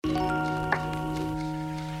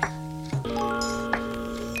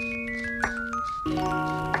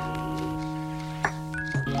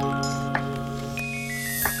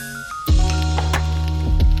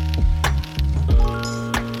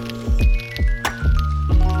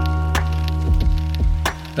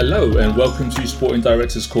Hello and welcome to Sporting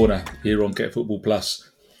Directors Corner here on Get Football Plus,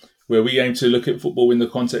 where we aim to look at football in the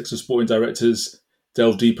context of sporting directors,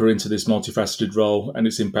 delve deeper into this multifaceted role and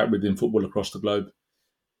its impact within football across the globe.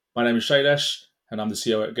 My name is Shailesh and I'm the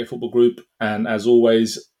CEO at Get Football Group, and as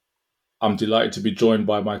always, I'm delighted to be joined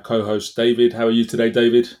by my co-host David. How are you today,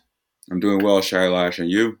 David? I'm doing well, Shailesh, and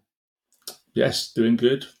you? Yes, doing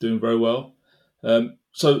good, doing very well.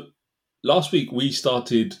 So last week we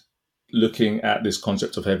started looking at this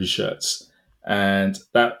concept of heavy shirts, and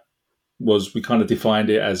that was, we kind of defined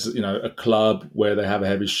it as, a club where they have a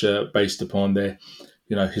heavy shirt based upon their,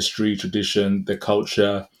 history, tradition, their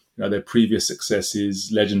culture, their previous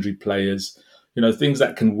successes, legendary players, things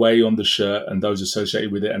that can weigh on the shirt and those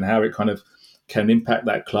associated with it, and how it kind of can impact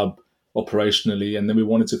that club operationally. And then we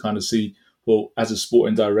wanted to kind of see, well, as a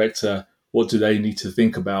sporting director, what do they need to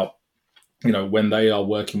think about, when they are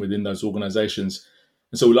working within those organizations.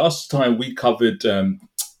 And so last time we covered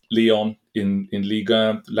Lyon in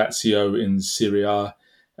Liga, Lazio in Serie A,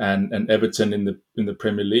 and Everton in the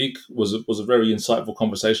Premier League. Was a very insightful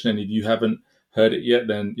conversation. And if you haven't heard it yet,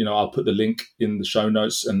 then I'll put the link in the show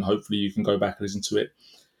notes, and hopefully you can go back and listen to it.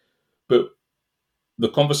 But the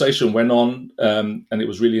conversation went on, and it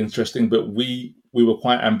was really interesting. But we were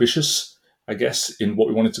quite ambitious, I guess, in what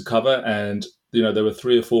we wanted to cover. And there were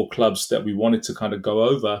 3 or 4 clubs that we wanted to kind of go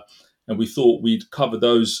over, and we thought we'd cover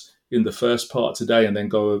those in the first part today, and then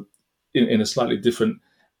go in a slightly different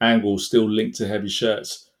angle, still linked to heavy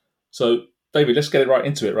shirts. So, David, let's get it right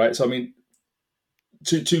into it, right? So, I mean,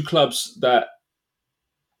 two clubs that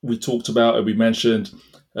we talked about and we mentioned,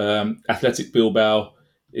 Athletic Bilbao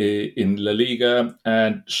in La Liga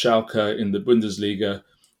and Schalke in the Bundesliga,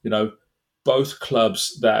 both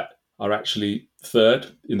clubs that are actually third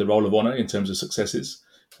in the Roll of Honor in terms of successes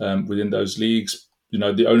within those leagues.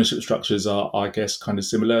 The ownership structures are, I guess, kind of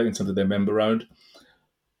similar in terms of their member-owned.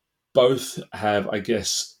 Both have, I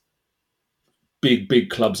guess, big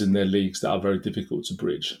clubs in their leagues that are very difficult to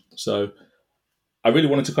bridge. So I really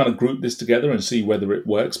wanted to kind of group this together and see whether it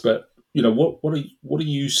works. But what do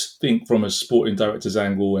you think from a sporting director's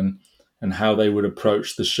angle, and how they would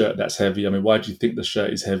approach the shirt that's heavy? I mean, why do you think the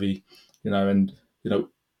shirt is heavy?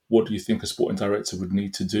 What do you think a sporting director would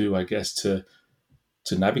need to do, I guess, to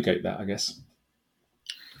navigate that, I guess?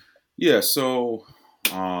 Yeah, so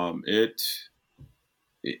it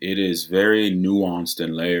is very nuanced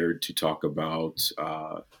and layered to talk about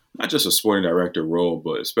not just a sporting director role,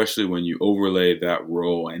 but especially when you overlay that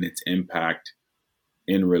role and its impact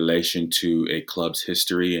in relation to a club's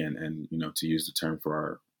history and to use the term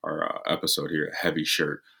for our episode here, a heavy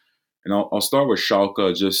shirt. And I'll start with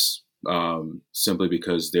Schalke, just simply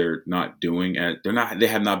because they have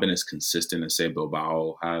not been as consistent as, say,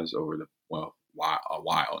 Bilbao has over a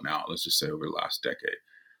while now. Let's just say over the last decade.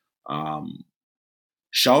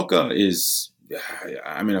 Schalke is,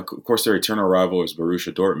 I mean, of course, their eternal rival is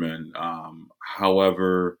Borussia Dortmund.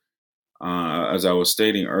 However, as I was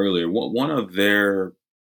stating earlier, one of their,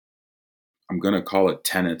 I'm going to call it,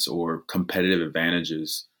 tenets or competitive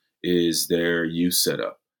advantages is their youth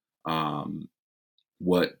setup.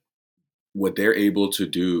 What they're able to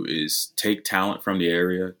do is take talent from the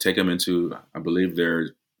area, take them into, I believe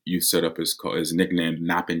their youth setup is nicknamed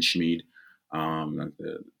Nappenschmied,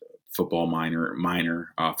 the football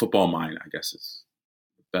football mine, I guess is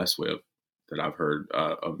the best way that I've heard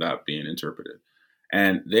of that being interpreted.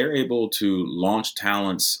 And they're able to launch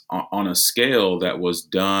talents on a scale that was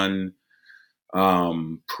done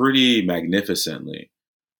pretty magnificently.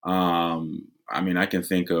 I mean, I can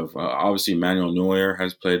think of, obviously, Manuel Neuer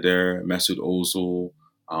has played there, Mesut Ozil,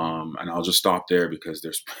 and I'll just stop there because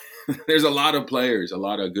there's a lot of players, a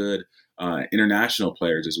lot of good international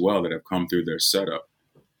players as well that have come through their setup.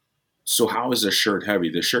 So how is the shirt heavy?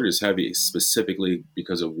 The shirt is heavy specifically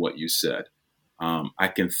because of what you said. I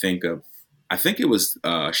think it was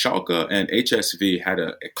Schalke and HSV had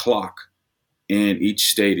a clock in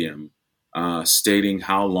each stadium stating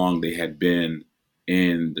how long they had been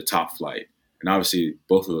in the top flight. And obviously,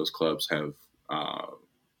 both of those clubs have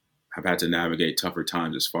had to navigate tougher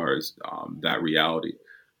times as far as that reality.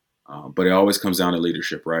 But it always comes down to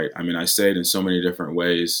leadership, right? I mean, I say it in so many different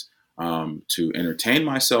ways to entertain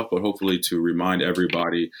myself, but hopefully to remind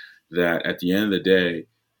everybody that at the end of the day,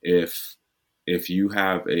 if you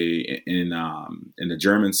have in the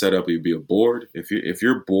German setup, you'd be a board. If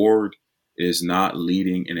your board is not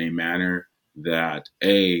leading in a manner that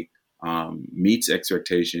A, meets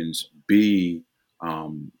expectations, B,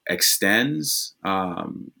 extends,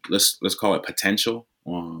 let's call it potential.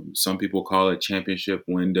 Some people call it championship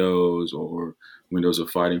windows or windows of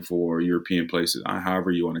fighting for European places.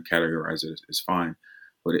 However you want to categorize it is fine.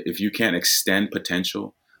 But if you can't extend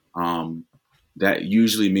potential, Um, that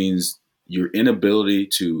usually means your inability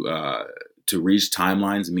to reach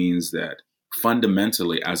timelines means that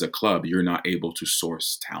fundamentally, as a club, you're not able to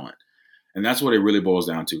source talent, and that's what it really boils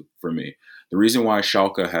down to for me. The reason why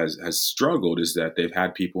Schalke has struggled is that they've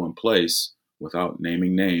had people in place, without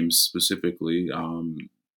naming names specifically,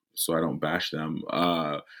 so I don't bash them.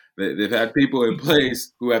 They've had people in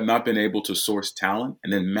place who have not been able to source talent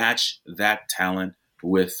and then match that talent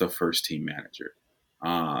with the first team manager.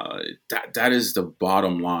 That is the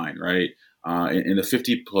bottom line, right? In the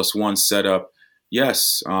 50+1 setup,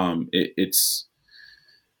 yes, it's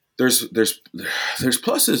there's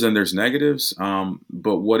pluses and there's negatives,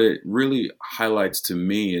 but what it really highlights to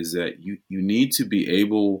me is that you need to be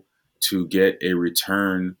able to get a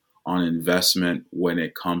return on investment when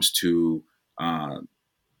it comes to uh,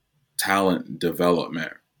 talent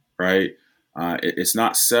development, right? It's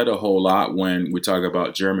not said a whole lot when we talk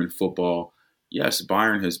about German football. Yes,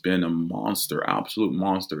 Bayern has been a monster, absolute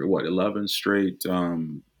monster. What, 11 straight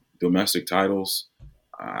domestic titles?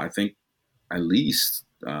 I think at least,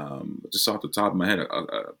 just off the top of my head,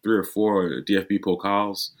 3 or 4 DFB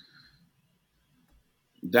Pokals.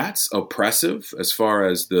 That's oppressive as far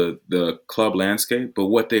as the club landscape. But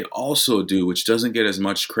what they also do, which doesn't get as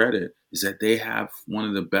much credit, is that they have one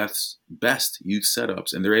of the best youth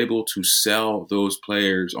setups, and they're able to sell those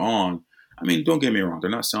players on. I mean, don't get me wrong;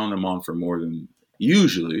 they're not selling them on for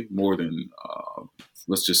usually more than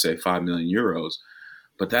let's just say 5 million euros.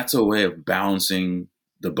 But that's a way of balancing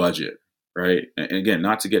the budget, right? And again,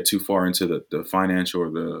 not to get too far into the financial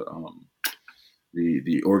or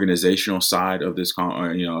the organizational side of this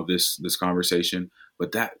of this conversation,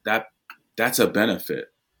 but that's a benefit.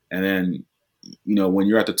 And then when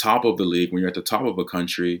you're at the top of the league, when you're at the top of a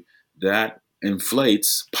country, that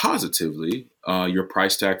inflates positively your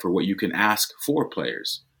price tag for what you can ask for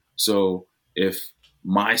players. So if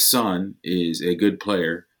my son is a good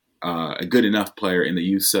player, a good enough player in the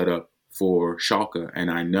youth setup for Schalke,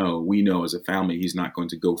 and we know as a family he's not going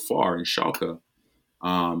to go far in Schalke,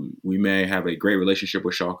 we may have a great relationship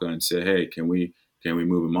with Schalke and say, hey, can we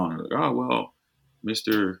move him on? Like, oh well,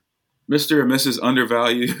 Mr. and Mrs.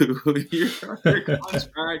 Undervalue,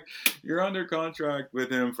 you're under contract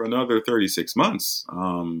with him for another 36 months.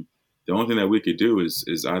 The only thing that we could do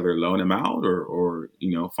is either loan him out or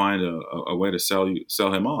find a way to sell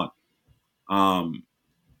him on.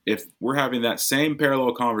 If we're having that same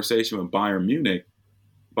parallel conversation with Bayern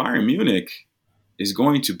Munich is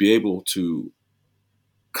going to be able to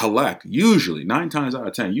collect, usually 9 times out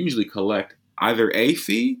of 10, collect either a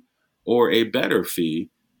fee or a better fee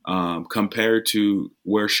compared to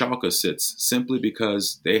where Schalke sits, simply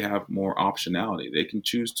because they have more optionality. They can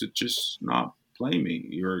choose to just not play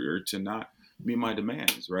me or to not meet my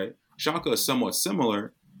demands, right? Schalke is somewhat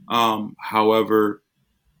similar. However,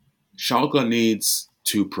 Schalke needs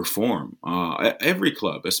to perform. Every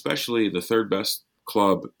club, especially the third best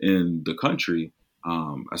club in the country,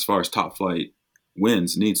 as far as top flight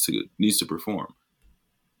wins, needs to perform.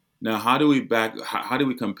 Now, how do we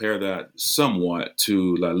compare that somewhat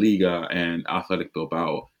to La Liga and Athletic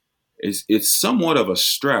Bilbao? It's somewhat of a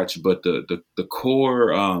stretch, but the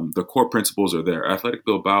core principles are there. Athletic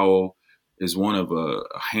Bilbao is one of a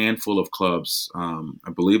handful of clubs. I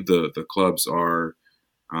believe the clubs are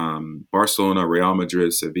Barcelona, Real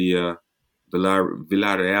Madrid, Sevilla,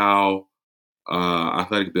 Villarreal,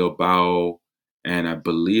 Athletic Bilbao, and I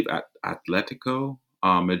believe at Atletico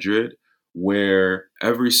Madrid, where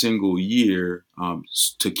every single year,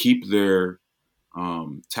 to keep their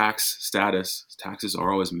tax status, taxes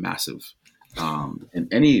are always massive in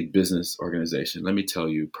any business organization. Let me tell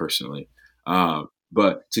you personally,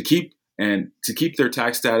 but to keep their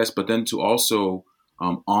tax status, but then to also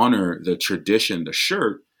honor the tradition, the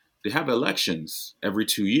shirt. They have elections every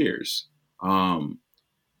 2 years. From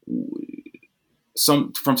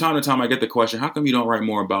time to time, I get the question, how come you don't write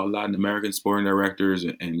more about Latin American sporting directors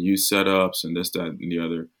and youth setups and this, that, and the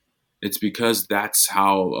other? It's because that's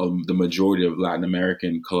how the majority of Latin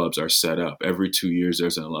American clubs are set up. Every 2 years,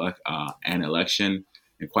 there's an election.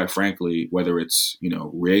 And quite frankly, whether it's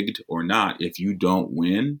rigged or not, if you don't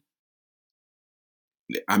win,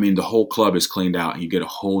 I mean, the whole club is cleaned out and you get a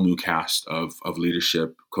whole new cast of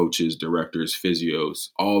leadership, coaches, directors, physios,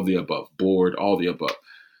 all the above, board, all the above.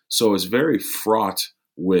 So it's very fraught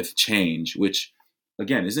with change, which,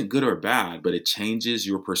 again, isn't good or bad, but it changes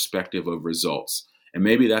your perspective of results. And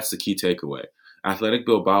maybe that's the key takeaway. Athletic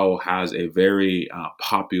Bilbao has a very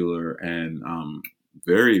popular and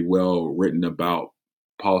very well written about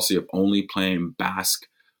policy of only playing Basque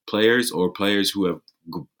players or players who have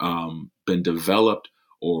been developed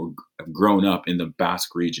or have grown up in the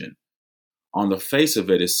Basque region. on the face of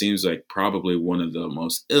it, it seems like probably one of the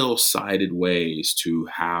most ill-sighted ways to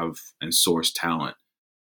have and source talent.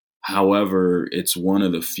 However, it's one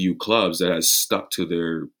of the few clubs that has stuck to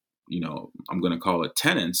their, I'm going to call it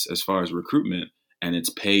tenets as far as recruitment, and it's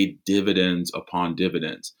paid dividends upon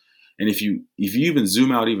dividends. And if you even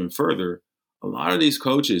zoom out even further, a lot of these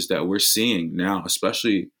coaches that we're seeing now,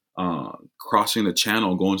 especially crossing the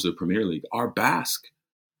channel going to the Premier League, are Basque.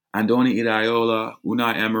 Andoni Iraola,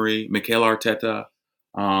 Unai Emery, Mikel Arteta.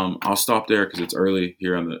 I'll stop there because it's early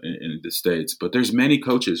here in the States. But there's many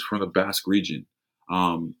coaches from the Basque region.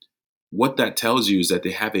 What that tells you is that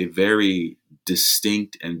they have a very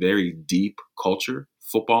distinct and very deep culture,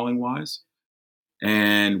 footballing wise.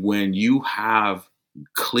 And when you have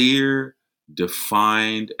clear,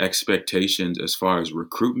 defined expectations as far as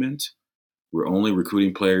recruitment, we're only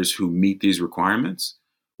recruiting players who meet these requirements.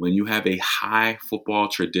 When you have a high football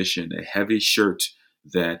tradition, a heavy shirt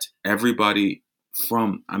that everybody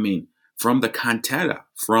from the cantera,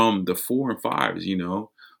 from the 4 and 5s,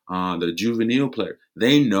 the juvenile player,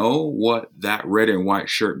 they know what that red and white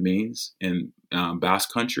shirt means in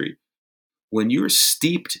Basque country. When you're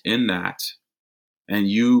steeped in that and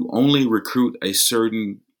you only recruit a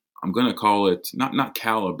certain, I'm going to call it not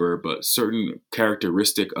caliber, but certain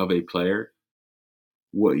characteristic of a player,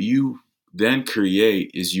 what you then create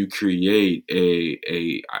is you create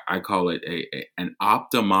I call it an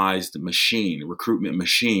optimized machine, recruitment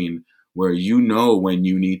machine, where when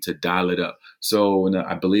you need to dial it up. So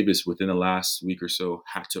I believe it's within the last week or so,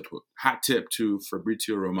 hat tip to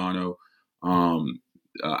Fabrizio Romano.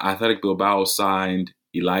 Athletic Bilbao signed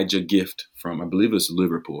Elijah Gift from, I believe it's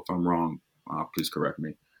Liverpool. If I'm wrong, please correct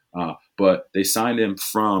me. But they signed him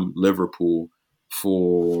from Liverpool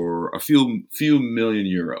for a few million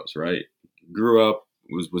euros, right? Grew up,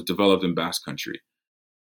 was developed in Basque country.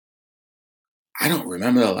 I don't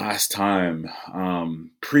remember the last time I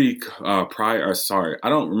don't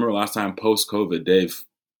remember the last time post-COVID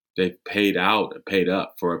they've paid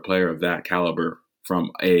up for a player of that caliber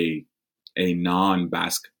from a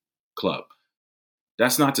non-Basque club.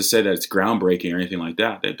 That's not to say that it's groundbreaking or anything like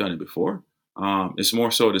that. They've done it before. It's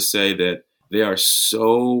more so to say that they are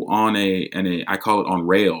so on I call it on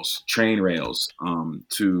rails, train rails,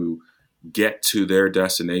 to get to their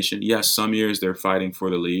destination. Yes, some years they're fighting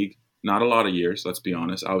for the league. Not a lot of years, let's be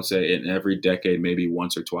honest. I would say in every decade, maybe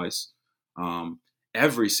once or twice.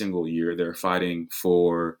 Every single year they're fighting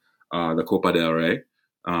for the Copa del Rey.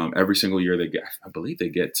 Every single year I believe they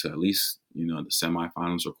get to at least, the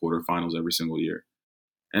semifinals or quarterfinals every single year.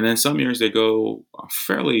 And then some years they go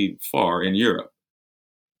fairly far in Europe.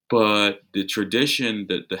 But the tradition,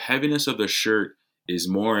 the heaviness of the shirt is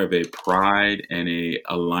more of a pride and a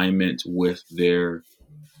alignment with their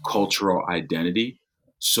cultural identity.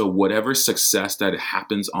 So whatever success that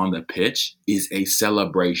happens on the pitch is a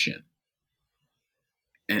celebration.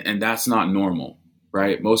 And that's not normal,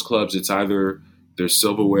 right? Most clubs, it's either there's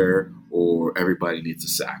silverware or everybody needs a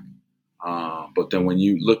sack. But then when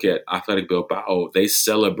you look at Athletic Bilbao, they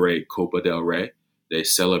celebrate Copa del Rey. They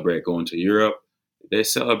celebrate going to Europe. They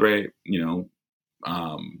celebrate,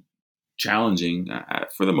 challenging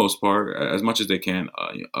for the most part as much as they can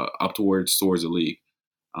up towards the league.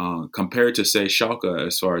 Compared to, say, Schalke,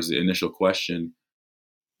 as far as the initial question,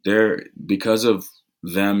 because of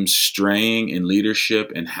them straying in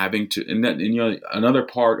leadership and having to, another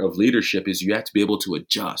part of leadership is you have to be able to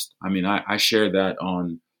adjust. I mean, I share that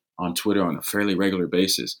on Twitter on a fairly regular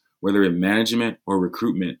basis. Whether in management or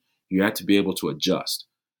recruitment, you have to be able to adjust.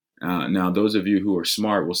 Now, those of you who are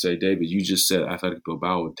smart will say, David, you just said Athletic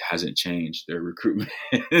Bilbao hasn't changed their recruitment,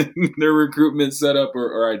 their recruitment setup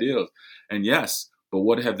or ideals. And yes, but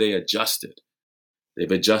what have they adjusted?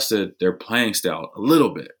 They've adjusted their playing style a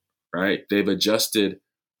little bit, right? They've adjusted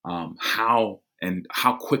how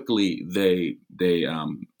quickly they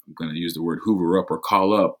I'm going to use the word hoover up or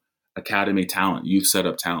call up academy talent, youth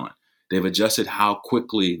setup talent. They've adjusted how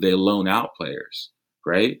quickly they loan out players,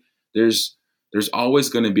 right? There's always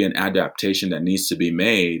going to be an adaptation that needs to be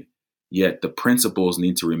made, yet the principles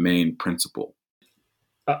need to remain principle.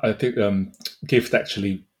 I think Gift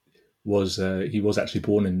actually was actually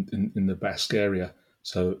born in the Basque area,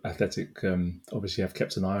 so Athletic obviously have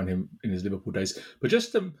kept an eye on him in his Liverpool days. But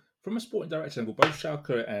just from a sporting director angle, both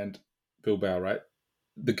Schalke and Bilbao, right?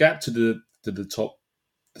 The gap to the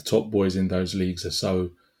top boys in those leagues are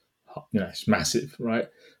so, it's massive, right?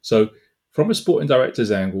 So from a sporting director's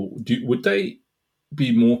angle, would they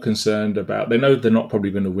be more concerned about? They know they're not probably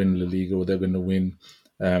going to win La Liga or they're going to win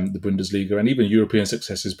the Bundesliga, and even European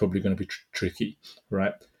success is probably going to be tricky,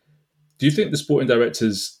 right? Do you think the sporting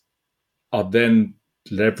directors are then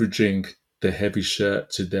leveraging the heavy shirt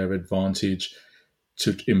to their advantage,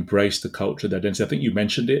 to embrace the culture, the identity? I think you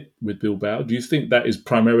mentioned it with Bilbao. Do you think that is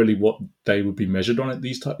primarily what they would be measured on at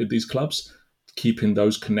these clubs, keeping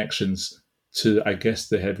those connections to, I guess,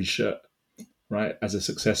 the heavy shirt, right, as a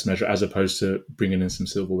success measure, as opposed to bringing in some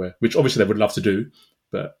silverware, which obviously they would love to do,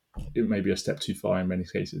 but it may be a step too far in many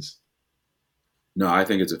cases. No, I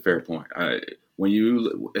think it's a fair point.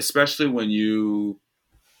 Especially when you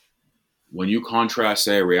contrast,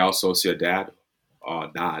 say, Real Sociedad,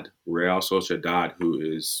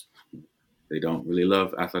 they don't really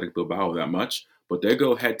love Athletic Bilbao that much, but they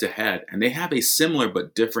go head to head, and they have a similar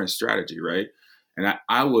but different strategy, right? And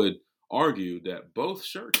I would argue that both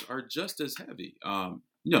shirts are just as heavy.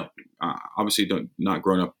 Obviously, not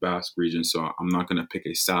grown up Basque region, so I'm not going to pick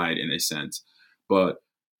a side in a sense, but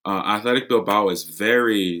Athletic Bilbao is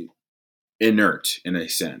very inert in a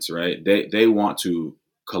sense, right? They want to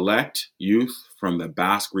collect youth from the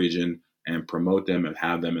Basque region and promote them and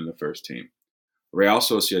have them in the first team. Real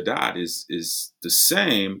Sociedad is the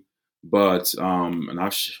same, but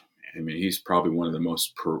he's probably one of the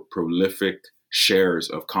most prolific shares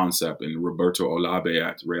of concept in Roberto Olabe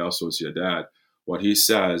at Real Sociedad. What he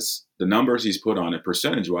says, the numbers he's put on it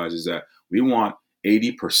percentage-wise, is that we want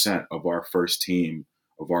 80% of our first team,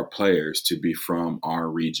 of our players, to be from our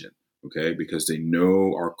region, okay? Because they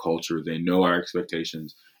know our culture, they know our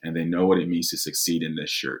expectations, and they know what it means to succeed in this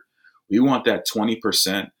shirt. We want that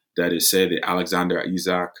 20% that is, say, the Alexander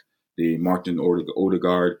Isak, the Martin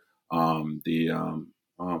Odegaard,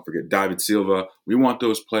 David Silva. We want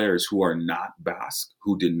those players who are not Basque,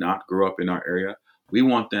 who did not grow up in our area. We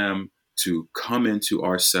want them to come into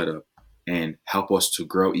our setup and help us to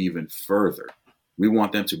grow even further. We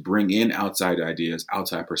want them to bring in outside ideas,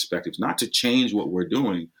 outside perspectives, not to change what we're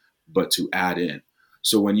doing, but to add in.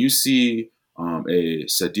 So when you see a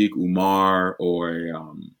Sadiq Umar or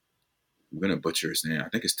I'm going to butcher his name, I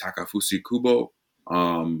think it's Takafusi Kubo.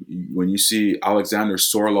 When you see Alexander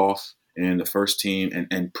Sorloth in the first team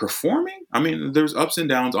and performing, I mean, there's ups and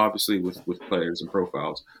downs, obviously, with players and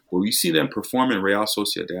profiles. But you see them perform in Real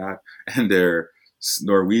Sociedad and they're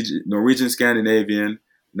Norwegian, Scandinavian,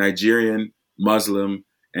 Nigerian, Muslim,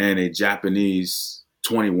 and a Japanese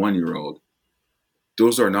 21-year-old.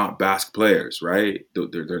 Those are not Basque players, right?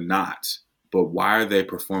 They're not. But why are they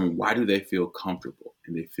performing? Why do they feel comfortable?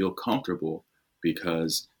 And they feel comfortable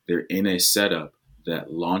because they're in a setup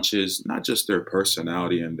that launches not just their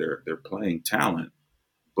personality and their playing talent,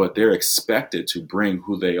 but they're expected to bring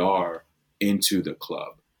who they are into the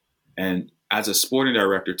club. And as a sporting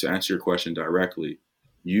director, to answer your question directly,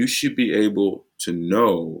 you should be able to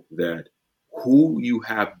know that who you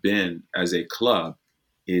have been as a club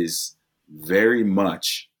is very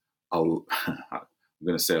much, I'm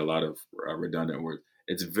going to say a lot of redundant words.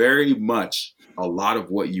 It's very much a lot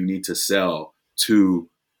of what you need to sell to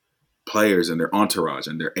players and their entourage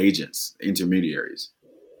and their agents, intermediaries.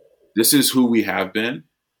 This is who we have been.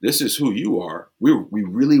 This is who you are. We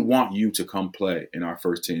really want you to come play in our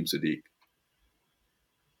first team, Sadiq.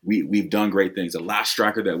 We've done great things. The last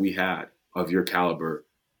striker that we had of your caliber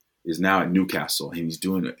is now at Newcastle, and he's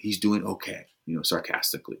doing okay.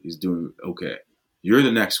 Sarcastically, he's doing okay. You're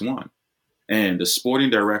the next one. And the sporting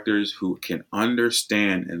directors who can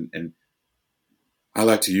understand, and I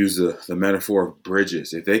like to use the metaphor of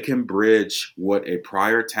bridges. If they can bridge what a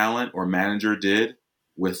prior talent or manager did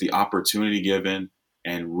with the opportunity given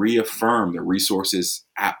and reaffirm the resources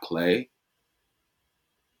at play,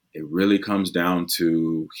 it really comes down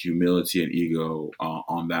to humility and ego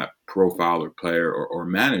on that profile or player or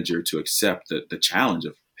manager to accept the challenge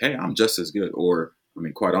of, hey, I'm just as good. Or, I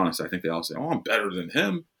mean, quite honest, I think they all say, oh, I'm better than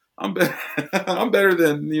him. I'm better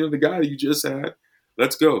than the guy you just had.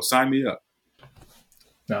 Let's go. Sign me up.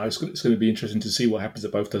 No, it's going to be interesting to see what happens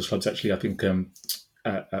at both those clubs. Actually, I think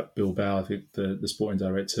at Bilbao, I think the sporting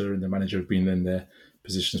director and the manager have been in their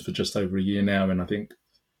positions for just over a year now. And I think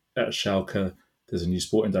at Schalke, there's a new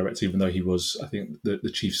sporting director, even though he was, I think,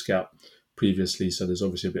 the chief scout previously. So there's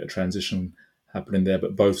obviously a bit of transition happening there,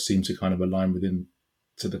 but both seem to kind of align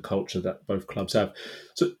to the culture that both clubs have.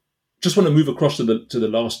 So just want to move across to the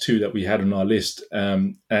last two that we had on our list.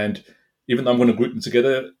 And even though I'm going to group them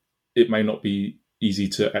together, it may not be easy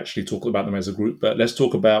to actually talk about them as a group. But let's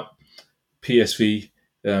talk about PSV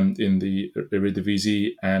in the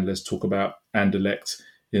Eredivisie, and let's talk about Anderlecht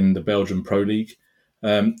in the Belgian Pro League.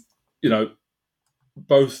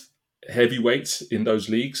 Both heavyweights in those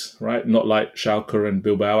leagues, right? Not like Schalke and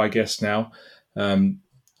Bilbao, I guess now.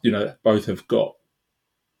 Both have got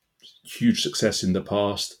huge success in the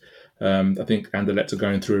past. I think Anderlecht are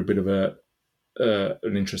going through a bit of a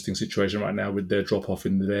an interesting situation right now with their drop off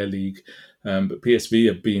in their league. But PSV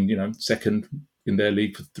have been, second in their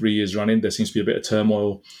league for 3 years running. There seems to be a bit of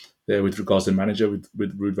turmoil there with regards to the manager,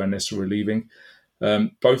 with Ruud van Nistelrooy leaving.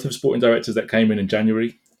 Both have sporting directors that came in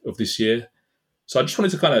January of this year. So I just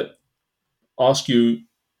wanted to kind of ask you,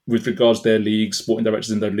 with regards to their leagues, sporting directors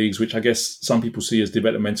in their leagues, which I guess some people see as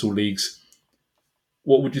developmental leagues,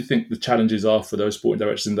 what would you think the challenges are for those sporting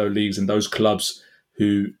directors in those leagues and those clubs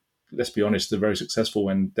who, let's be honest, are very successful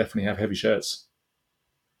and definitely have heavy shirts?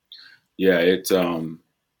 Yeah, it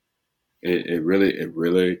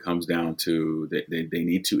really comes down to they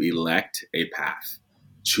need to elect a path,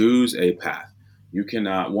 choose a path. You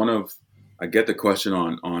cannot. I get the question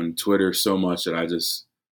on Twitter so much that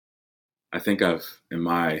I think in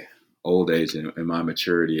my old age and in my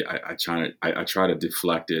maturity, I try to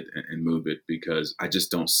deflect it and move it because I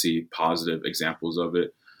just don't see positive examples of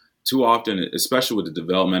it too often, especially with the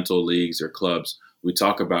developmental leagues or clubs. We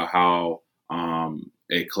talk about how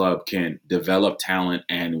a club can develop talent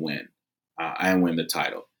and win the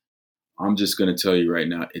title. I'm just going to tell you right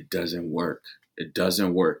now, it doesn't work. It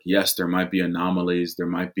doesn't work. Yes, there might be anomalies.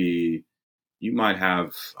 You might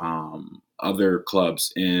have other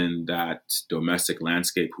clubs in that domestic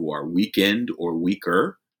landscape who are weakened or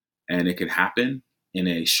weaker, and it can happen in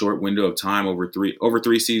a short window of time over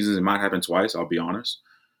three seasons. It might happen twice, I'll be honest.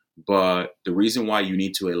 But the reason why you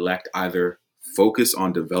need to elect either focus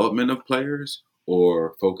on development of players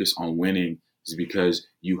or focus on winning is because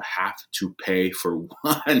you have to pay for one.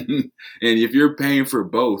 And if you're paying for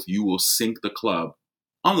both, you will sink the club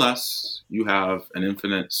unless you have an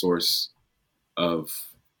infinite source of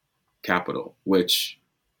capital, which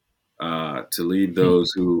to leave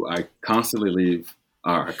those who I constantly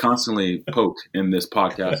poke in this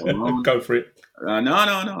podcast alone. Go for it. No.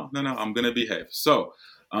 I'm going to behave. So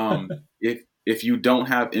if you don't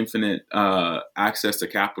have infinite access to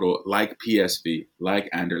capital like PSV, like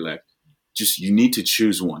Anderlecht, you need to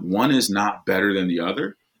choose one. One is not better than the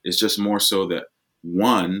other. It's just more so that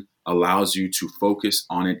one allows you to focus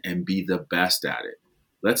on it and be the best at it.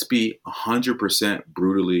 Let's be 100%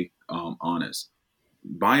 brutally honest.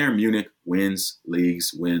 Bayern Munich wins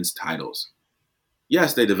leagues, wins titles.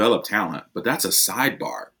 Yes, they develop talent, but that's a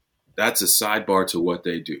sidebar. That's a sidebar to what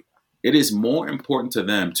they do. It is more important to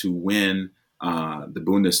them to win the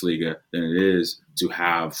Bundesliga than it is to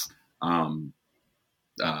have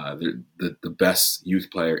the best youth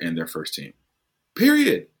player in their first team.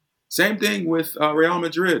 Period. Same thing with Real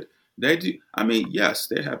Madrid. They do. I mean, yes,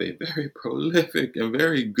 they have a very prolific and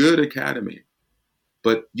very good academy,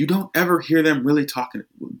 but you don't ever hear them really talking.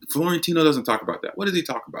 Florentino doesn't talk about that. What does he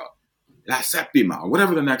talk about? La Septima, or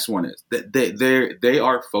whatever the next one is. They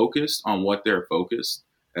are focused on what they're focused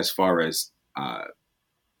as far as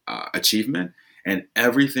achievement, and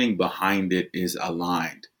everything behind it is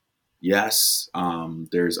aligned. Yes,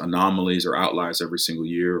 there's anomalies or outliers every single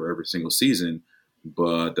year or every single season,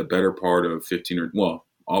 but the better part of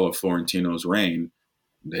all of Florentino's reign,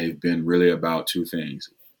 they've been really about two things: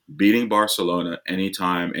 beating Barcelona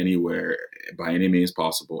anytime, anywhere, by any means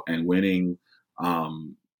possible, and winning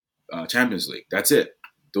Champions League. That's it.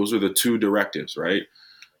 Those are the two directives, right?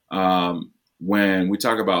 When we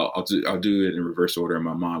talk about, I'll do it in reverse order in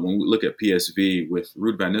my mind. When we look at PSV with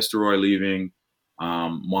Ruud van Nistelrooy leaving,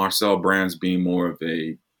 Marcel Brands being more of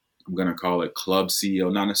I'm going to call it club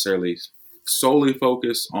CEO, not necessarily solely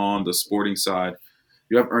focused on the sporting side.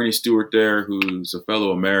 You have Ernie Stewart there, who's a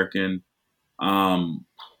fellow American. PSV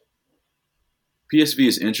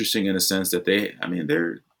is interesting in the sense that they're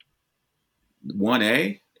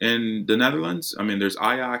 1A in the Netherlands. I mean, there's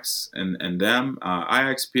Ajax and them.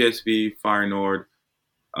 Ajax, PSV, Feyenoord.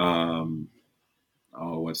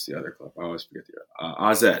 What's the other club? I always forget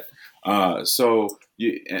AZ.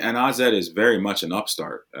 And AZ is very much an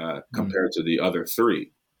upstart compared to the other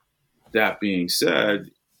three. That being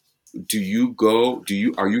said, are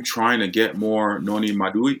you trying to get more Noni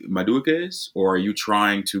Maduekes, or are you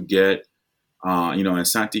trying to get and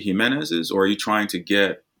Santi Jimenez's, or are you trying to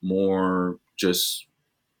get more just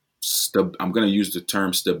I'm going to use the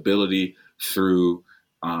term stability through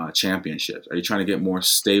championships? Are you trying to get more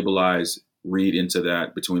stabilized, read into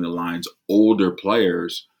that between the lines, older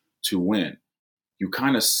players to win? You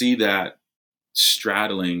kind of see that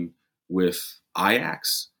straddling with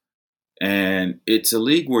Ajax. And it's a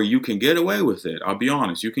league where you can get away with it. I'll be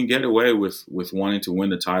honest. You can get away with wanting to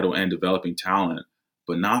win the title and developing talent,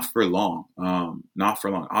 but not for long. Not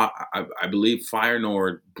for long. I believe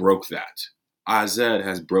Feyenoord broke that. AZ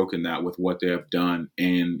has broken that with what they have done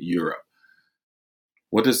in Europe.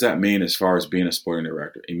 What does that mean as far as being a sporting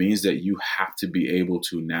director? It means that you have to be able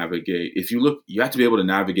to navigate. You have to be able to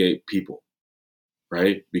navigate people.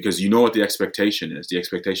 right? Because you know what the expectation is. The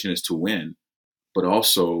expectation is to win, but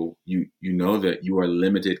also you know that you are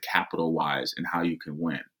limited capital wise in how you can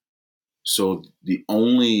win. So the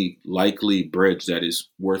only likely bridge that is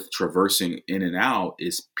worth traversing in and out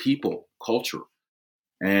is people, culture.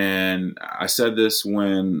 And I said this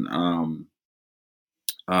when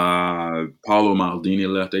Paolo Maldini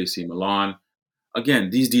left AC Milan.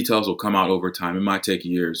 Again, these details will come out over time. It might take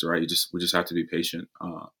years, right? We just have to be patient.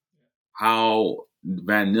 How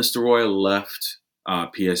Van Nistelrooy left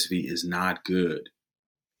PSV is not good.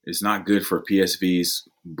 It's not good for PSV's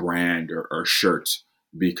brand or shirt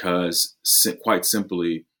because quite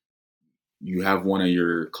simply, you have one of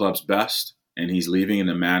your club's best and he's leaving in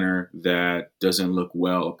a manner that doesn't look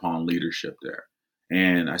well upon leadership there.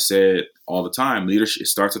 And I say it all the time, leadership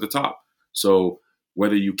starts at the top. So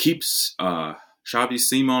whether you keep Xavi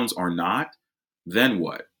Simons or not, then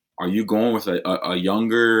what? Are you going with a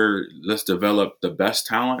younger, let's develop the best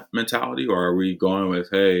talent mentality? Or are we going with,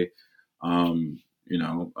 hey,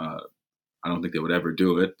 I don't think they would ever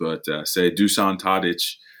do it, but say Dusan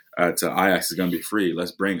Tadic to Ajax is going to be free.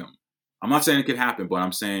 Let's bring him. I'm not saying it could happen, but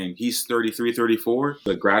I'm saying he's 33, 34.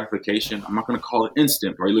 The gratification, I'm not going to call it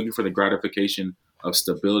instant. Are you looking for the gratification of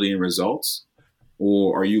stability and results?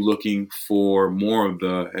 Or are you looking for more of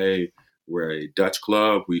the, hey, we're a Dutch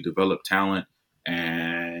club, we develop talent,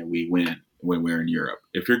 and we win when we're in Europe?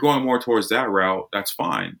 If you're going more towards that route, that's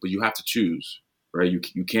fine, but you have to choose, right?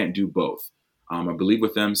 You can't do both. I believe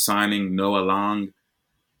with them signing Noah Lang,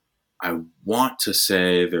 I want to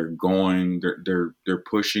say they're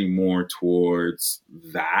pushing more towards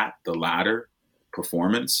that, the latter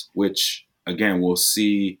performance, which again we'll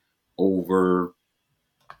see over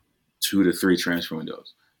 2 to 3 transfer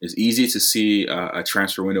windows. It's easy to see a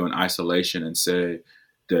transfer window in isolation and say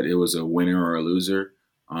that it was a winner or a loser.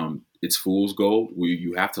 It's fool's gold.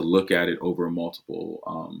 You have to look at it over multiple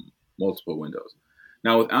windows.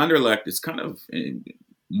 Now with Anderlecht, it's kind of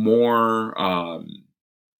more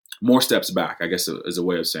steps back, I guess is a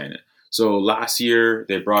way of saying it. So last year,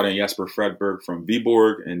 they brought in Jesper Fredberg from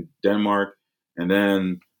Viborg in Denmark, and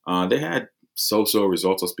then they had so-so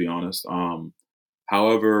results, let's be honest.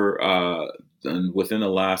 However, then within the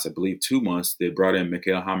last, I believe, 2 months, they brought in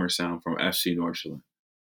Mikkel Hammersson from FC Nordsjælland.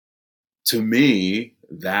 To me,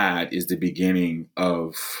 that is the beginning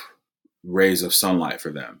of rays of sunlight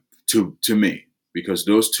for them, to me, because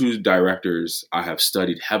those two directors I have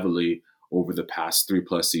studied heavily over the past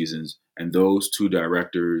 3+ seasons. And those two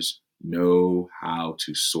directors know how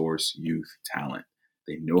to source youth talent.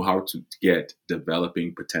 They know how to get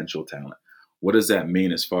developing potential talent. What does that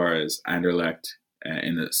mean as far as Anderlecht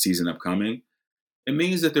in the season upcoming? It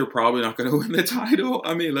means that they're probably not going to win the title.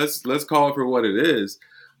 I mean, let's call it for what it is.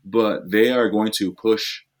 But they are going to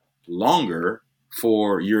push longer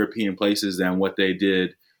for European places than what they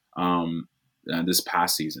did this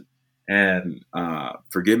past season. And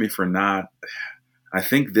forgive me for not. I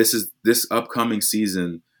think this upcoming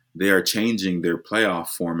season they are changing their playoff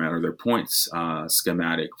format or their points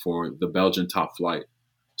schematic for the Belgian top flight.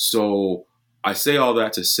 So I say all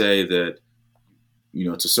that to say that,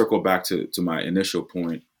 to circle back to my initial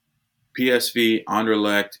point, PSV,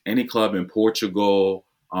 Anderlecht, any club in Portugal,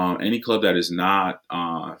 any club that is not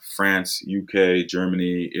France, UK,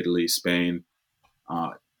 Germany, Italy, Spain.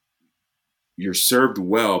 You're served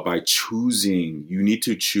well by choosing. You need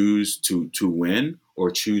to choose to win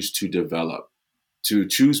or choose to develop. To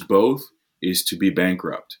choose both is to be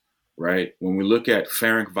bankrupt, right? When we look at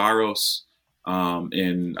Ferencváros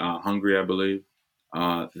in Hungary, I believe,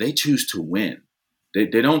 they choose to win. They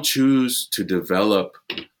don't choose to develop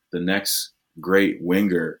the next great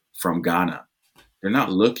winger from Ghana. They're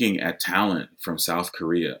not looking at talent from South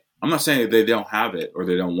Korea. I'm not saying they don't have it or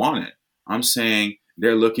they don't want it. I'm saying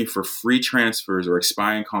they're looking for free transfers or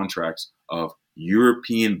expiring contracts of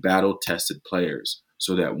European battle-tested players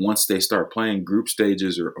so that once they start playing group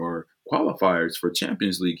stages or qualifiers for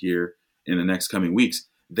Champions League here in the next coming weeks,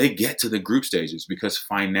 they get to the group stages because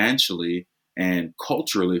financially and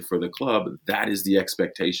culturally for the club, that is the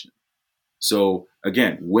expectation. So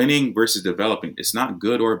again, winning versus developing, it's not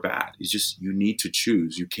good or bad. It's just you need to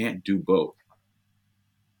choose. You can't do both.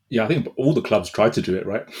 Yeah, I think all the clubs try to do it,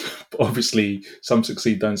 right? But obviously, some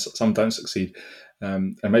succeed, some don't succeed,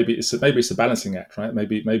 and maybe it's a balancing act, right?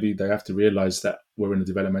 Maybe they have to realize that we're in a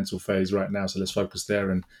developmental phase right now, so let's focus there,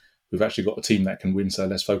 and we've actually got a team that can win, so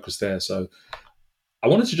let's focus there. So I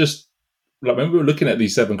wanted to just when we were looking at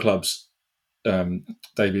these 7 clubs,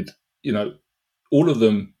 David, all of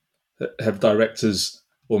them have directors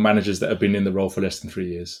or managers that have been in the role for less than 3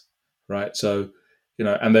 years, right? So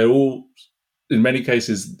and they're all. In many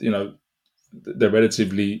cases, they're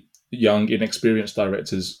relatively young, inexperienced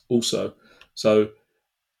directors also. So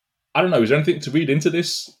I don't know. Is there anything to read into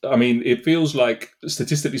this? I mean, it feels like,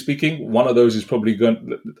 statistically speaking, one of those is probably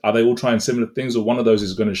going. Are they all trying similar things, or one of those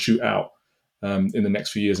is going to shoot out in the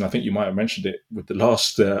next few years? And I think you might have mentioned it with the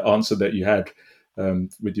last answer that you had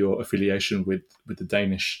with your affiliation with the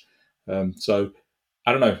Danish. So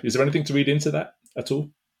I don't know. Is there anything to read into that at all?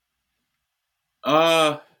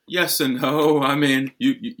 Yes and no. I mean,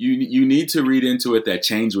 you need to read into it that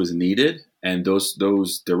change was needed, and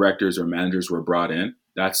those directors or managers were brought in.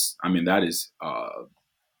 That is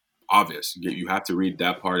obvious. You have to read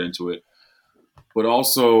that part into it. But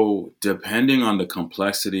also, depending on the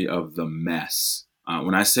complexity of the mess.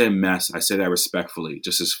 When I say mess, I say that respectfully.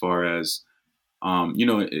 Just as far as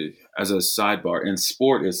as a sidebar in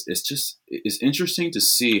sport, it's interesting to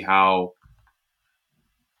see how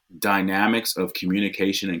dynamics of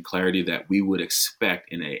communication and clarity that we would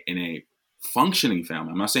expect in a functioning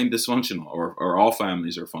family. I'm not saying dysfunctional or all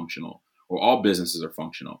families are functional or all businesses are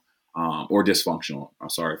functional or dysfunctional. I'm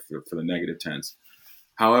sorry for the negative tense.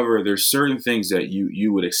 However, there's certain things that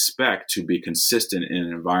you would expect to be consistent in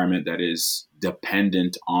an environment that is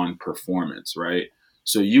dependent on performance, right?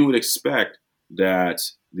 So you would expect that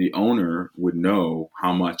the owner would know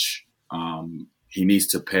how much he needs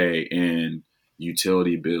to pay in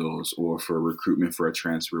utility bills or for recruitment for a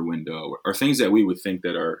transfer window or things that we would think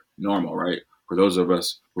that are normal, right? For those of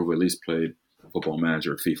us who've at least played Football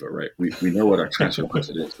Manager or FIFA, right? We know what our transfer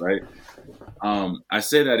budget is, right? I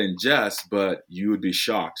say that in jest, but you would be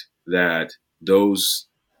shocked that those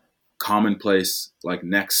commonplace, like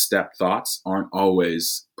next step thoughts aren't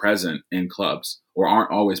always present in clubs or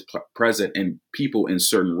aren't always present in people in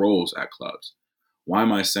certain roles at clubs. Why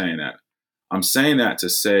am I saying that? I'm saying that to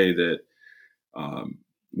say that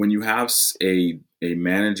when you have a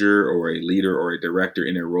manager or a leader or a director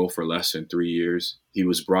in a role for less than 3 years, he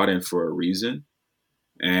was brought in for a reason.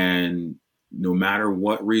 And no matter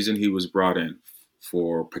what reason he was brought in,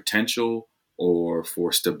 for potential or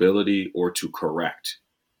for stability or to correct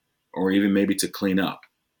or even maybe to clean up,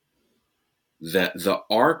 that the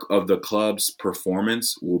arc of the club's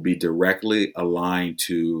performance will be directly aligned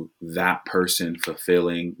to that person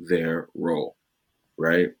fulfilling their role,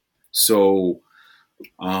 right? So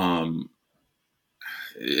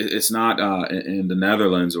it's not in the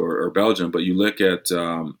Netherlands or Belgium, but you look at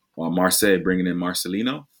Marseille bringing in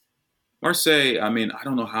Marcelino. Marseille, I mean, I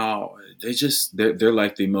don't know how they're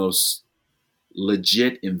like the most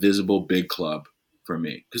legit invisible big club for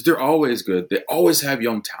me because they're always good. They always have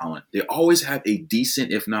young talent. They always have a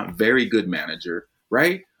decent, if not very good manager,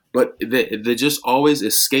 right? But they just always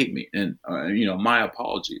escape me. And, my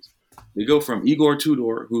apologies. They go from Igor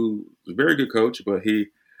Tudor, who is a very good coach, but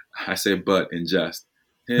I say but in jest.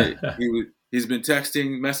 He's been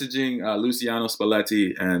messaging Luciano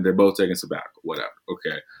Spalletti, and they're both taking sabbatical, whatever.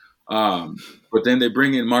 Okay. But then they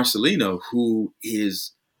bring in Marcelino, who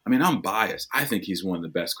is, I mean, I'm biased. I think he's one of the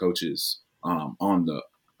best coaches on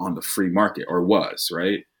the free market, or was,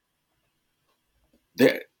 right?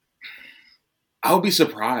 I would be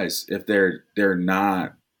surprised if they're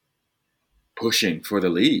not pushing for the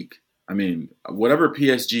league. I mean, whatever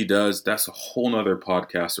PSG does, that's a whole nother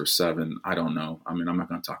podcast or 7. I don't know. I mean, I'm not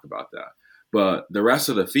going to talk about that. But the rest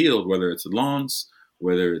of the field, whether it's Lens,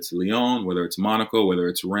 whether it's Lyon, whether it's Monaco, whether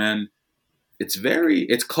it's Rennes,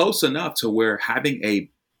 it's close enough to where having a,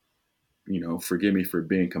 forgive me for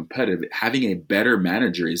being competitive, having a better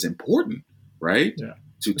manager is important, right? Yeah.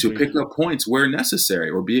 To pick up points where necessary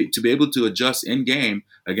or to be able to adjust in game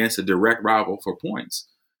against a direct rival for points.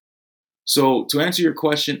 So to answer your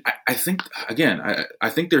question, I think, again, I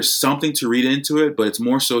think there's something to read into it, but it's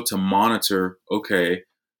more so to monitor, okay,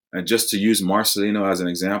 and just to use Marcelino as an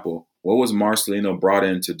example, what was Marcelino brought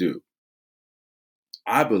in to do?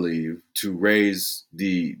 I believe to raise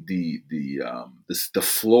the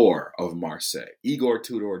floor of Marseille. Igor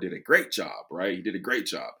Tudor did a great job, right? He did a great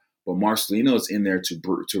job, but Marcelino is in there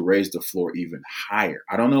to raise the floor even higher.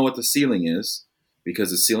 I don't know what the ceiling is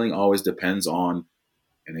because the ceiling always depends on.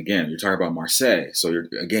 And again, you're talking about Marseille, so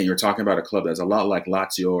you're talking about a club that's a lot like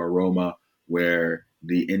Lazio or Roma, where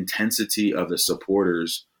the intensity of the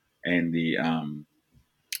supporters and the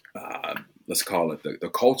let's call it the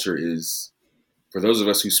culture is. For those of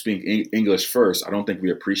us who speak English first, I don't think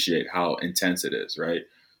we appreciate how intense it is, right?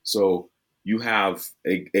 So you have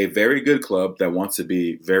a very good club that wants to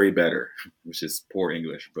be very better, which is poor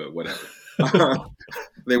English, but whatever.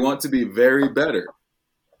 They want to be very better.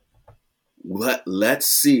 Let's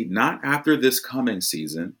see, not after this coming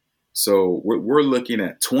season. So we're looking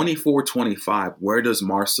at 24-25. Where does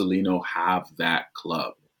Marcelino have that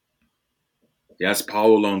club? He has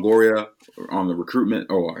Paulo Longoria on the recruitment,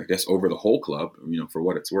 or I guess over the whole club, for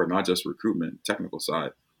what it's worth, not just recruitment, technical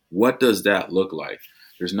side. What does that look like?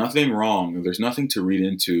 There's nothing wrong. There's nothing to read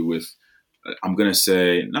into with, I'm going to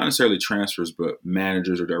say, not necessarily transfers, but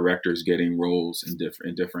managers or directors getting roles in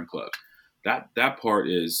different clubs. That part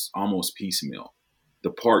is almost piecemeal. The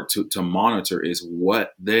part to monitor is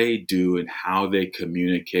what they do and how they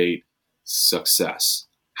communicate success.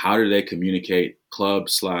 How do they communicate club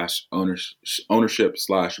 / ownership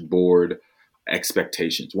 / board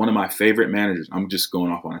expectations? One of my favorite managers, I'm just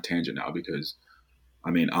going off on a tangent now because,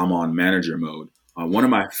 I'm on manager mode. One of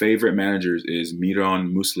my favorite managers is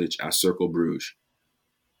Miran Muslic at Cercle Bruges.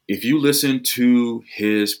 If you listen to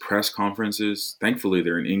his press conferences, thankfully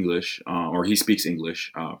they're in English, or he speaks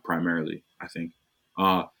English primarily, I think.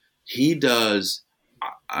 He does.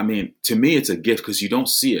 To me, it's a gift because you don't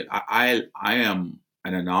see it. I am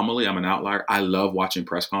an anomaly. I'm an outlier. I love watching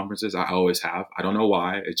press conferences. I always have. I don't know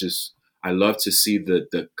why. It's just I love to see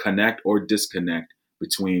the connect or disconnect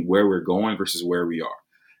between where we're going versus where we are.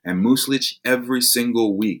 And Muslic every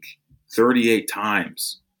single week, 38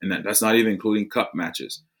 times, and that's not even including cup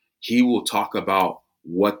matches, he will talk about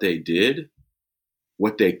what they did,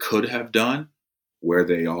 what they could have done, where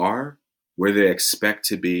they are, where they expect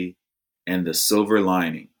to be, and the silver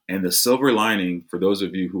lining. And the silver lining, for those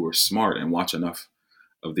of you who are smart and watch enough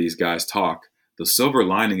of these guys talk, the silver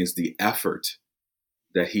lining is the effort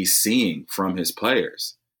that he's seeing from his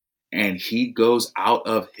players. And he goes out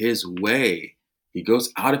of his way. He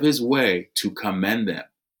goes out of his way to commend them,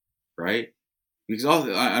 right? Because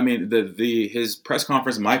his press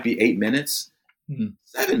conference might be 8 minutes. Mm-hmm.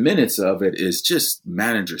 7 minutes of it is just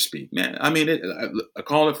manager speak, man. I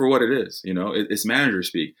call it for what it is. It's manager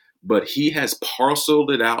speak. But he has parceled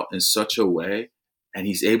it out in such a way, and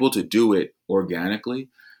he's able to do it organically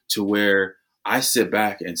to where I sit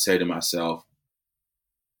back and say to myself,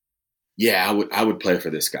 yeah, I would play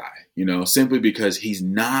for this guy, simply because he's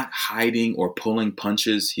not hiding or pulling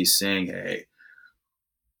punches. He's saying, hey,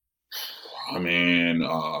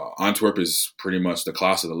 Antwerp is pretty much the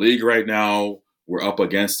class of the league right now. We're up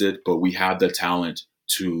against it, but we have the talent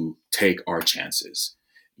to take our chances.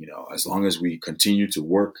 As long as we continue to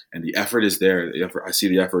work and the effort is there, I see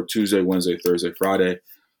the effort Tuesday, Wednesday, Thursday, Friday.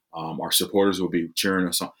 Our supporters will be cheering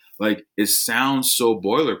us on. Like, it sounds so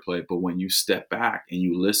boilerplate, but when you step back and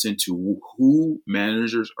you listen to who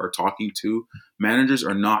managers are talking to, managers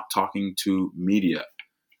are not talking to media.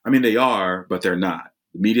 They are, but they're not.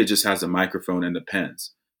 The media just has the microphone and the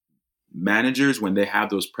pens. Managers, when they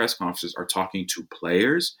have those press conferences, are talking to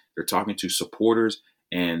players, they're talking to supporters,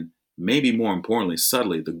 and maybe more importantly,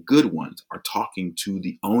 subtly, the good ones are talking to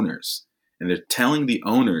the owners. And they're telling the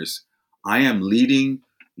owners, I am leading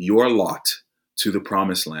your lot to the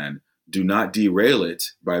promised land. Do not derail it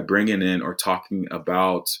by bringing in or talking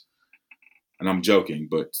about, and I'm joking,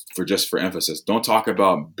 but for emphasis, don't talk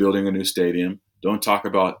about building a new stadium. Don't talk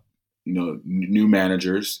about, new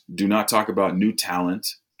managers. Do not talk about new talent.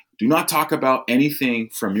 Do not talk about anything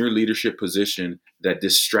from your leadership position that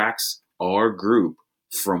distracts our group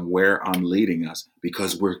from where I'm leading us,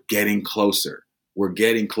 because we're getting closer. We're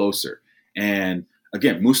getting closer. And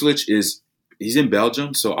again, Muslic he's in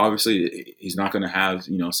Belgium, so obviously he's not going to have,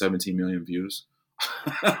 17 million views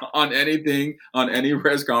on anything, on any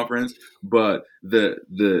press conference. But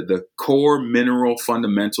the core mineral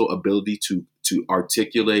fundamental ability to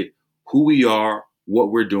articulate who we are,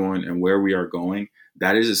 what we're doing, and where we are going,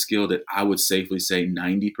 that is a skill that I would safely say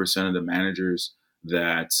 90% of the managers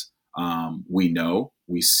that we know,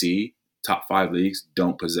 we see, top 5 leagues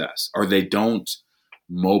don't possess, or they don't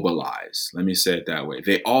mobilize. Let me say it that way.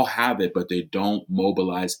 They all have it, but they don't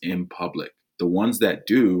mobilize in public. The ones that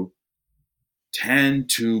do tend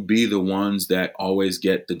to be the ones that always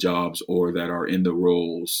get the jobs or that are in the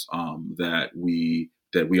roles that we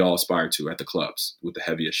all aspire to at the clubs with the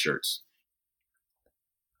heaviest shirts.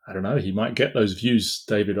 I don't know. He might get those views,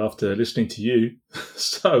 David, after listening to you.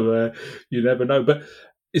 So you never know. But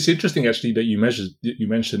it's interesting, actually, that you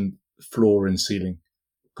mentioned floor and ceiling,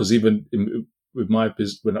 because even with my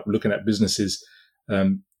business, when I'm looking at businesses,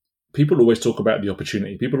 people always talk about the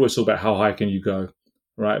opportunity. People always talk about how high can you go,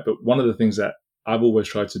 right? But one of the things that I've always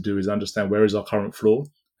tried to do is understand where is our current floor,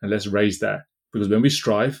 and let's raise that. Because when we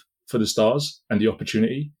strive for the stars and the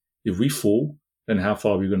opportunity, if we fall, then how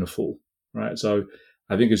far are we going to fall, right? So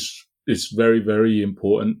I think it's very, very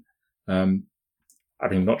important.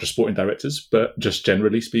 Not just sporting directors, but just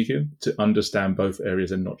generally speaking, to understand both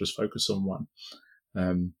areas and not just focus on one.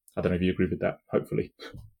 I don't know if you agree with that, hopefully.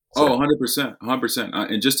 So. 100%.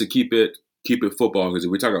 And just to keep it football, because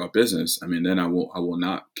if we talk about business, then I will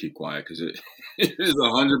not keep quiet, because it is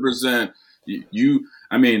 100%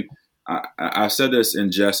 I mean, I've said this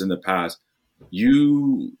in jest in the past.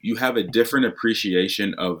 You have a different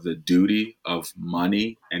appreciation of the duty of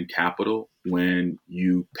money and capital when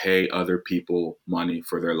you pay other people money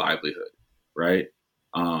for their livelihood, right?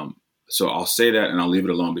 Um, so I'll say that and I'll leave it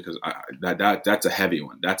alone because that's a heavy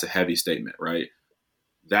one. That's a heavy statement, right?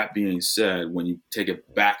 That being said, when you take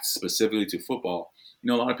it back specifically to football,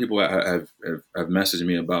 a lot of people have messaged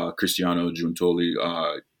me about Cristiano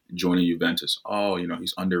Giuntoli joining Juventus. Oh,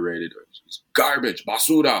 he's underrated. Or he's garbage,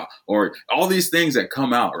 basura, or all these things that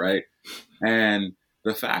come out, right? And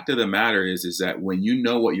the fact of the matter is that when you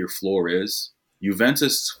know what your floor is,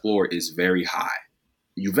 Juventus' floor is very high.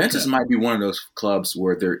 Juventus might be one of those clubs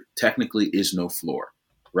where there technically is no floor,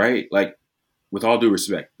 right? Like, with all due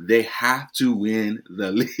respect, they have to win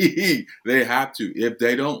the league. They have to. If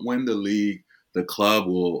they don't win the league, the club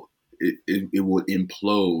will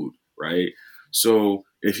implode, right? So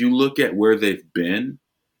if you look at where they've been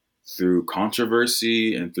through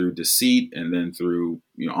controversy and through deceit, and then through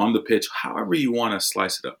on the pitch, however you want to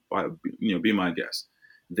slice it up, be my guest.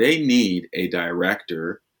 They need a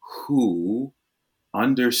director who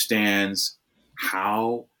understands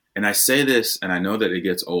how. And I say this, and I know that it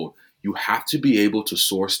gets old. You have to be able to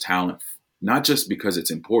source talent, not just because it's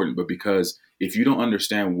important, but because if you don't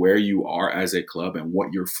understand where you are as a club and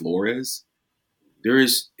what your floor is,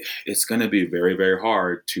 it's going to be very, very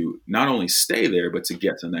hard to not only stay there, but to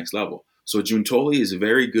get to the next level. So Giuntoli is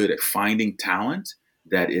very good at finding talent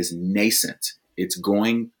that is nascent. It's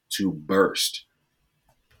going to burst.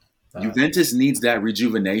 Juventus needs that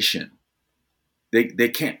rejuvenation. They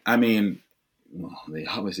can't, they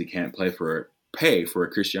obviously can't pay for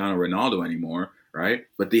a Cristiano Ronaldo anymore, right?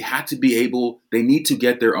 But they need to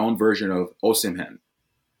get their own version of Osimhen.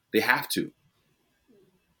 They have to.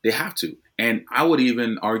 And I would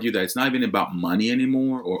even argue that it's not even about money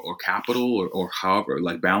anymore or capital or however,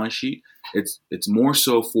 like balance sheet. It's more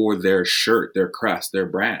so for their shirt, their crest, their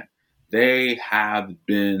brand. They have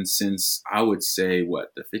been since, I would say,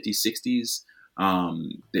 the 50s, 60s.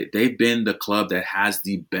 They've been the club that has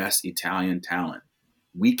the best Italian talent.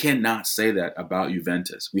 We cannot say that about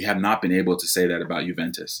Juventus. We have not been able to say that about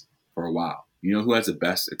Juventus for a while. You know who has the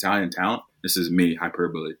best Italian talent? This is me,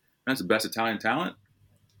 hyperbole. Who has the best Italian talent?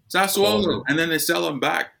 Sassuolo. And then they sell them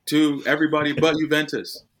back to everybody but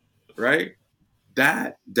Juventus, right?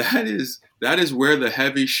 That is where the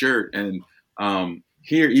heavy shirt and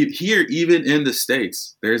here even in the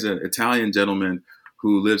States, there's an Italian gentleman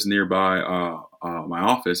who lives nearby my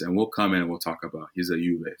office, and we'll come in and we'll talk about. He's a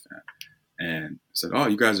Juve fan. And I said, "Oh,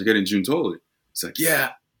 you guys are getting Giuntoli." It's like, yeah,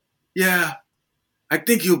 I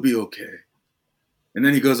think he'll be okay. And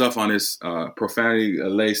then he goes off on his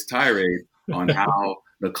profanity-laced tirade on how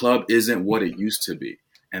the club isn't what it used to be.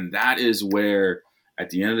 And that is where, at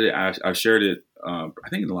the end of the day, I shared it, I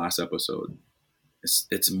think in the last episode,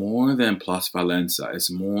 it's more than plusvalenza. It's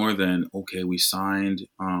more than, okay, we signed,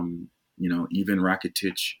 even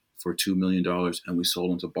Rakitic for $2 million and we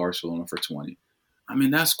sold him to Barcelona for 20.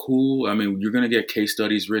 That's cool. You're going to get case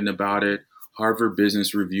studies written about it. Harvard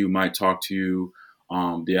Business Review might talk to you.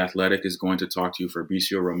 The Athletic is going to talk to you.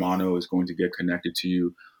 Fabrizio Romano is going to get connected to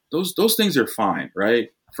you. Those things are fine,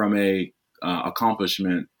 right? From a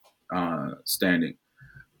accomplishment standing.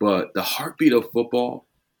 But the heartbeat of football,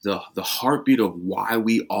 the heartbeat of why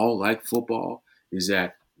we all like football is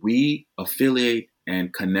that we affiliate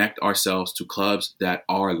and connect ourselves to clubs that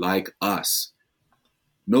are like us.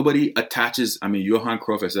 Nobody attaches. Johan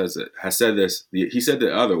Cruyff has said this. He said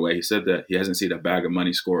the other way. He said that he hasn't seen a bag of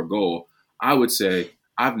money score a goal. I would say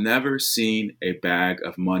I've never seen a bag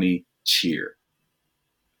of money cheer.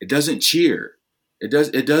 It doesn't cheer. It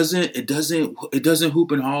doesn't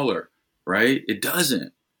hoop and holler, right? It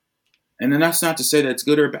doesn't. And then that's not to say that it's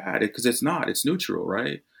good or bad, because it's not. It's neutral,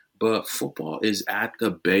 right? But football is at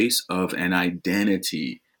the base of an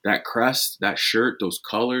identity. That crest, that shirt, those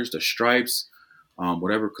colors, the stripes,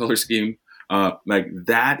 whatever color scheme,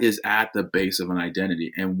 that is at the base of an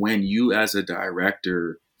identity. And when you as a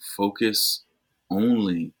director focus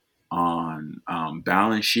only on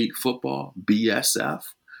balance sheet football, BSF,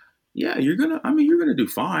 yeah, you're gonna do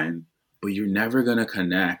fine, but you're never gonna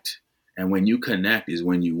connect. And when you connect is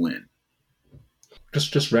when you win.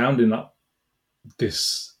 Just rounding up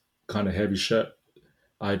this kind of heavy shirt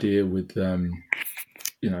idea with, I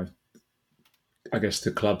guess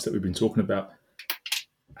the clubs that we've been talking about.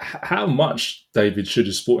 How much, David, should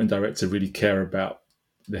a sporting director really care about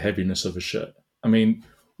the heaviness of a shirt?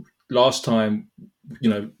 Last time,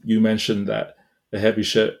 you mentioned that a heavy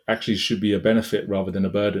shirt actually should be a benefit rather than a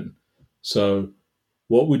burden. So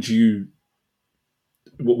what would you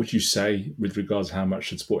what would you say with regards to how much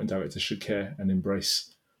the sporting director should care and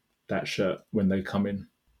embrace that shirt when they come in?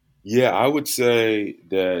 Yeah, I would say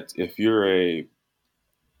that if you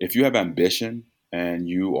have ambition and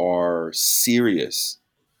you are serious,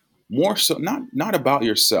 more so not about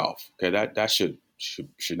yourself, okay, that should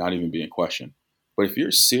not even be in question. But if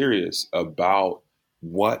you're serious about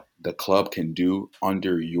what the club can do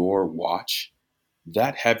under your watch,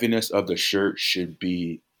 that heaviness of the shirt should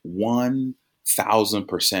be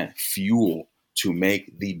 1,000% fuel to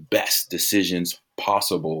make the best decisions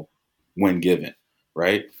possible when given,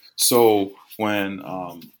 right? So when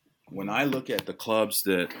I look at the clubs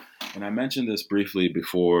that, and I mentioned this briefly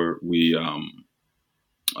before we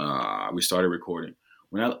started recording,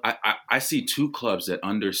 when I see two clubs that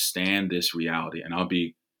understand this reality, and I'll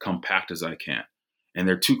be compact as I can, and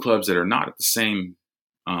they're two clubs that are not at the same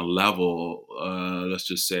level, let's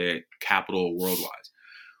just say capital world-wise.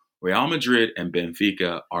 Real Madrid and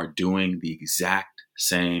Benfica are doing the exact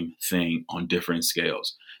same thing on different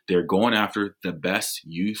scales. They're going after the best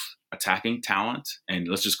youth attacking talent, and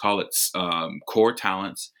let's just call it core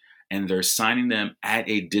talents, and they're signing them at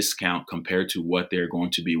a discount compared to what they're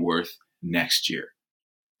going to be worth next year.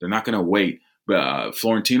 They're not going to wait. But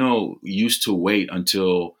Florentino used to wait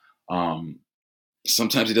until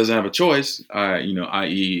sometimes he doesn't have a choice,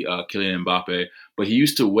 i.e. Kylian Mbappe, but he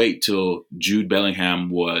used to wait till Jude Bellingham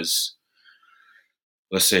was,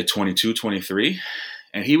 let's say, 22, 23,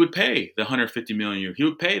 and he would pay the 150 million euro. He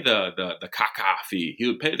would pay the Kaká fee. He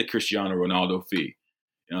would pay the Cristiano Ronaldo fee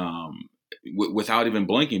without even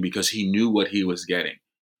blinking because he knew what he was getting.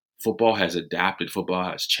 Football has adapted.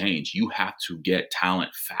 Football has changed. You have to get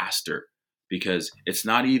talent faster because it's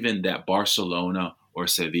not even that Barcelona or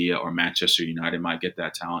Sevilla or Manchester United might get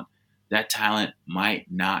that talent. That talent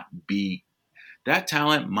might not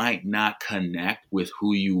connect with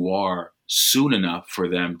who you are soon enough for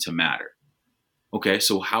them to matter. Okay,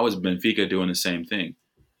 so how is Benfica doing the same thing?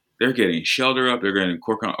 They're getting Shelder up. They're getting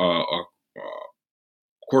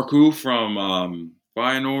Korku from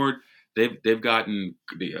Feyenoord. They've gotten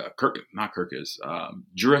the Kirkus,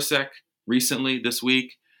 Jurasek recently this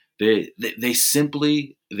week. They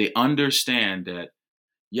simply understand that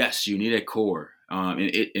yes, you need a core.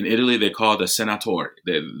 In Italy, they call it the senatori,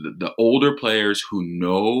 the older players who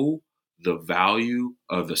know the value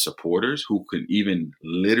of the supporters, who can even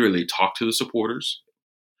literally talk to the supporters.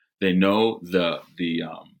 They know the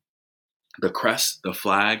crest, the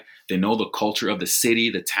flag. They know the culture of the city,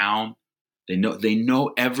 the town. They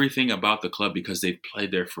know everything about the club because they've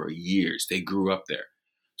played there for years. They grew up there.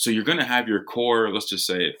 So you're going to have your core, let's just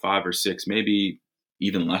say 5 or 6, maybe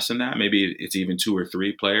even less than that. Maybe it's even 2 or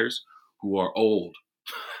 3 players who are old.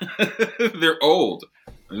 They're old.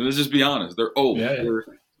 Let's just be honest. They're old. Yeah.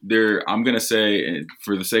 They're I'm going to say,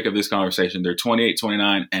 for the sake of this conversation, they're 28,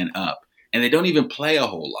 29 and up. And they don't even play a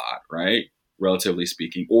whole lot, right? Relatively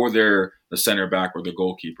speaking. Or they're the center back or the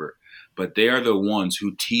goalkeeper. But they are the ones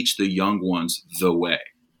who teach the young ones the way,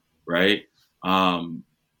 right?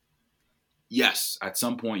 Yes, at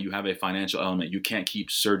some point you have a financial element. You can't keep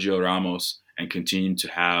Sergio Ramos and continue to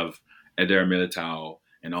have Eder Militao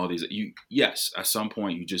and all these. Yes, at some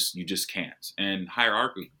point you just can't. And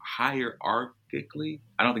hierarchically,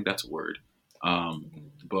 I don't think that's a word.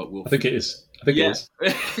 But I think it is. It is.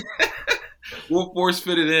 We'll force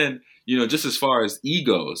fit it in. Just as far as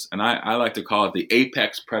egos, and I like to call it the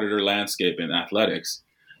apex predator landscape in athletics.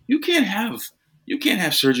 You can't have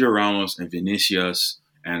Sergio Ramos and Vinicius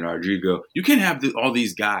and Rodrigo. You can't have all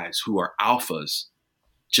these guys who are alphas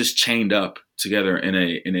just chained up together in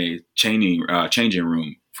a changing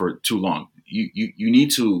room for too long. You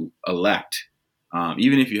need to elect,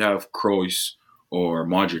 even if you have Kroos or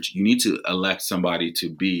Modric, you need to elect somebody to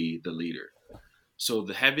be the leader. So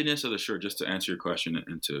the heaviness of the shirt, just to answer your question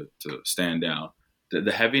and to stand down,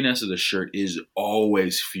 the heaviness of the shirt is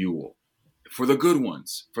always fuel. For the good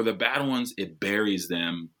ones. For the bad ones, it buries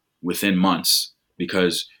them within months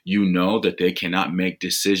because you know that they cannot make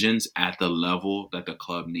decisions at the level that the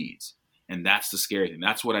club needs. And that's the scary thing.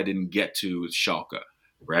 That's what I didn't get to with Schalke,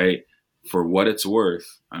 right? For what it's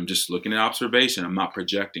worth, I'm just looking at observation. I'm not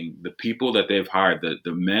projecting. The people that they've hired,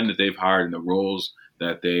 the men that they've hired in the roles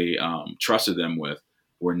that they trusted them with,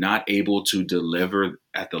 were not able to deliver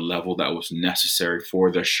at the level that was necessary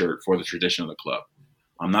for the shirt, for the tradition of the club.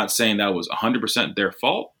 I'm not saying that was 100% their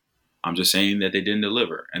fault. I'm just saying that they didn't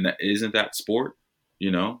deliver. And that isn't that sport,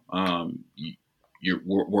 we're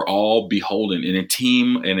all beholden in a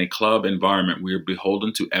team, in a club environment. We're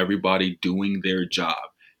beholden to everybody doing their job.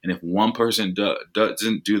 And if one person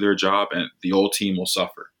doesn't do their job, and the whole team will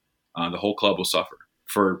suffer, the whole club will suffer,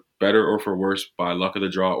 for better or for worse, by luck of the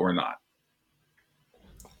draw or not.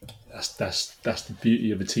 that's the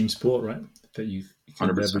beauty of a team sport, right? That you can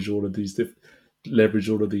 100%. leverage all of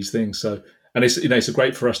these things. So, and it's a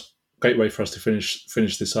great way for us to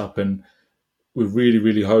finish this up. And we really,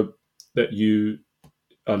 really hope that you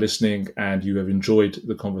are listening and you have enjoyed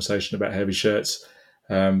the conversation about heavy shirts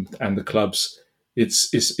and the clubs.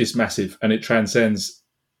 It's massive, and it transcends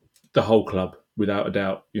the whole club without a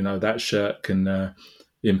doubt. That shirt can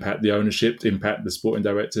impact the ownership, impact the sporting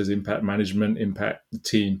directors, impact management, impact the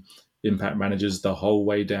team, impact managers, the whole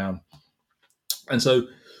way down. And so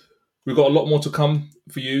we've got a lot more to come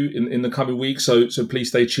for you in the coming weeks. So please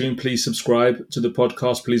stay tuned. Please subscribe to the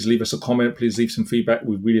podcast. Please leave us a comment. Please leave some feedback.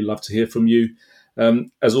 We'd really love to hear from you.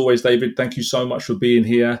 As always, David, thank you so much for being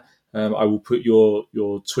here. I will put your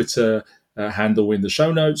Twitter handle in the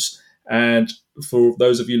show notes. And for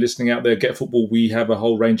those of you listening out there, Get Football, we have a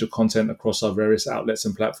whole range of content across our various outlets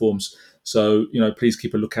and platforms. So, please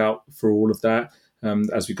keep a lookout for all of that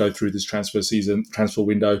as we go through this transfer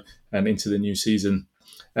window and into the new season.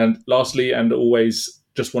 And lastly, and always,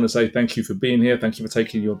 just want to say thank you for being here. Thank you for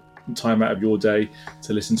taking your time out of your day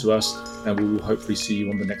to listen to us. And we will hopefully see you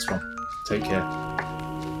on the next one. Take care.